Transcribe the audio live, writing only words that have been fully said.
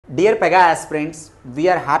Dear Pega aspirants, we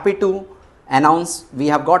are happy to announce we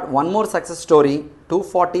have got one more success story,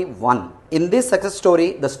 241. In this success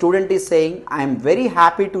story, the student is saying, I am very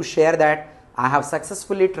happy to share that I have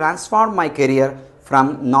successfully transformed my career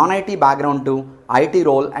from non-IT background to IT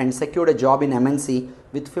role and secured a job in MNC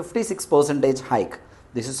with 56% hike.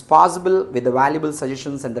 This is possible with the valuable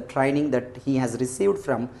suggestions and the training that he has received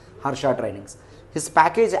from Harsha Trainings. His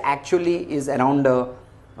package actually is around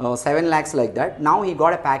 7 lakhs like that. Now he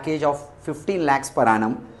got a package of 15 lakhs per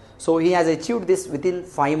annum. So he has achieved this within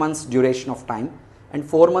 5 months duration of time and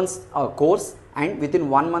 4 months course, and within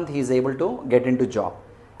 1 month he is able to get into job.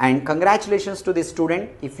 And congratulations to this student.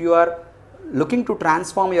 If you are looking to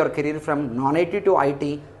transform your career from non-IT to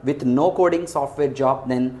IT with no coding software job,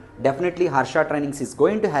 then definitely Harsha Trainings is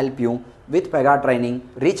going to help you with Pega training.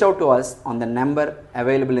 Reach out to us on the number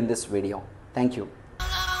available in this video. Thank you.